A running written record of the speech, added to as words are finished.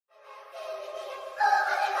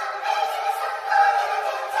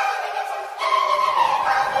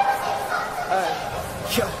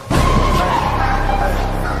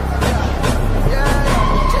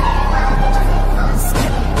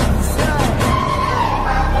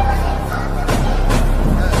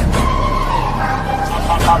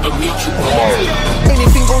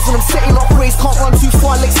Anything goes when I'm setting off race. Can't run too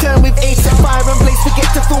far, legs turn with ace. Set fire and blaze,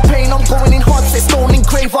 forget to feel pain. I'm going in hard, set stone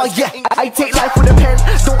engraver, yeah. I take life with a pen.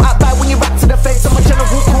 Don't act bad when you back to the fence. I'm a general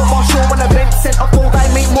court martial when I vent. Sent a fold,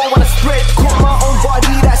 I make more when I spread. Caught my own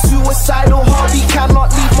body, that's suicidal. Hardy cannot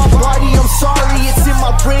leave my body, I'm sorry. It's in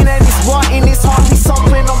my brain and it's rotting. It's hardly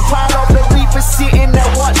something I'm proud of. The reaper sitting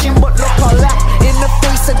there watching, but look, I laugh in the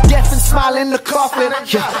face of death and smile in the coffin.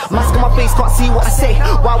 Yeah, mask on my face, can't see what I say.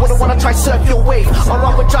 Why would I wanna try surf your wave? I'd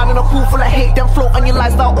rather drown in a pool full of hate than float on your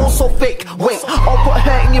lies that are also fake. Wait, I'll put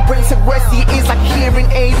hurt in your brain, said worse to your ears like hearing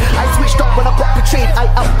aid. I switched up when I got betrayed. I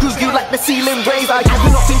outgrew you like the ceiling raised. I do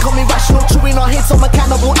not think I'm irrational, chewing our heads, I'm a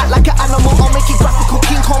cannibal. Act like an animal, I'll make it graphical.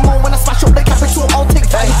 King Kong on when I smash up the capital, I'll take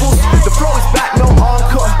valuables. The flow is back, no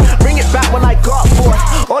encore. Bring it back when I got bored.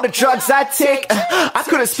 All the drugs I take, I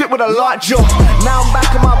couldn't spit with a lot jaw. Now I'm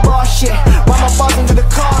back on my bar shit. Run my bars into the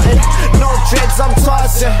carton. No dreads, I'm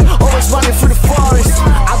tossing. Always running through the forest.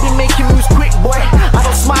 I've been making moves quick, boy. I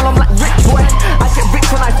don't smile, I'm like Rick, boy. I get rich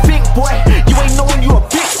when I think, boy. You ain't knowing you a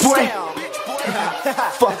bitch, boy.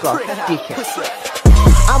 Fuck off, dickhead.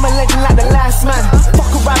 I'm a legend like the last man.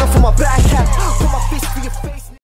 Fuck around for my backhand.